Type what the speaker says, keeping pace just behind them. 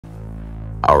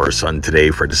Our sun today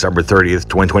for December 30th,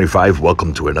 2025.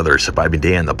 Welcome to another surviving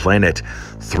day on the planet.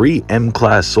 3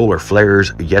 M-class solar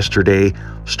flares yesterday,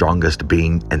 strongest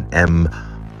being an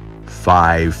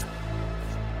M5.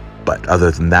 But other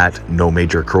than that, no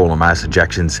major coronal mass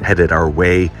ejections headed our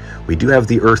way. We do have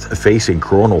the Earth facing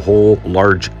coronal hole,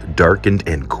 large, darkened,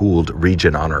 and cooled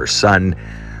region on our sun.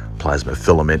 Plasma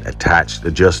filament attached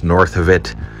just north of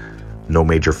it. No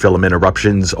major filament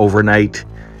eruptions overnight.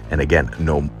 And again,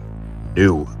 no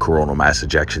new coronal mass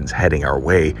ejections heading our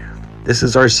way. This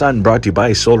is our sun, brought to you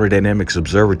by Solar Dynamics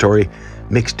Observatory,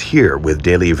 mixed here with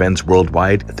daily events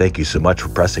worldwide. Thank you so much for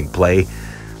pressing play.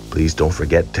 Please don't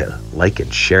forget to like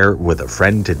and share with a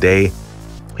friend today.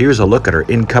 Here's a look at our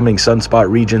incoming sunspot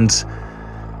regions.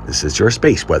 This is your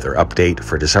space weather update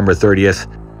for December 30th.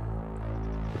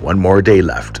 One more day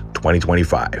left,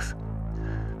 2025.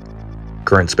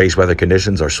 Current space weather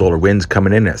conditions are solar winds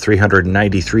coming in at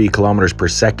 393 kilometers per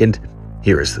second.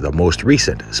 Here is the most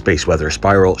recent space weather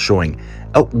spiral showing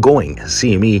outgoing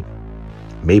CME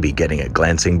maybe getting a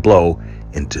glancing blow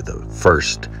into the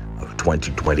first of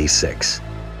 2026.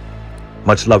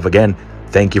 Much love again.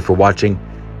 Thank you for watching.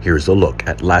 Here's a look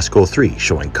at LASCO 3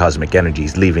 showing cosmic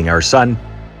energies leaving our sun.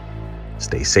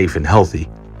 Stay safe and healthy,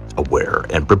 aware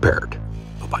and prepared.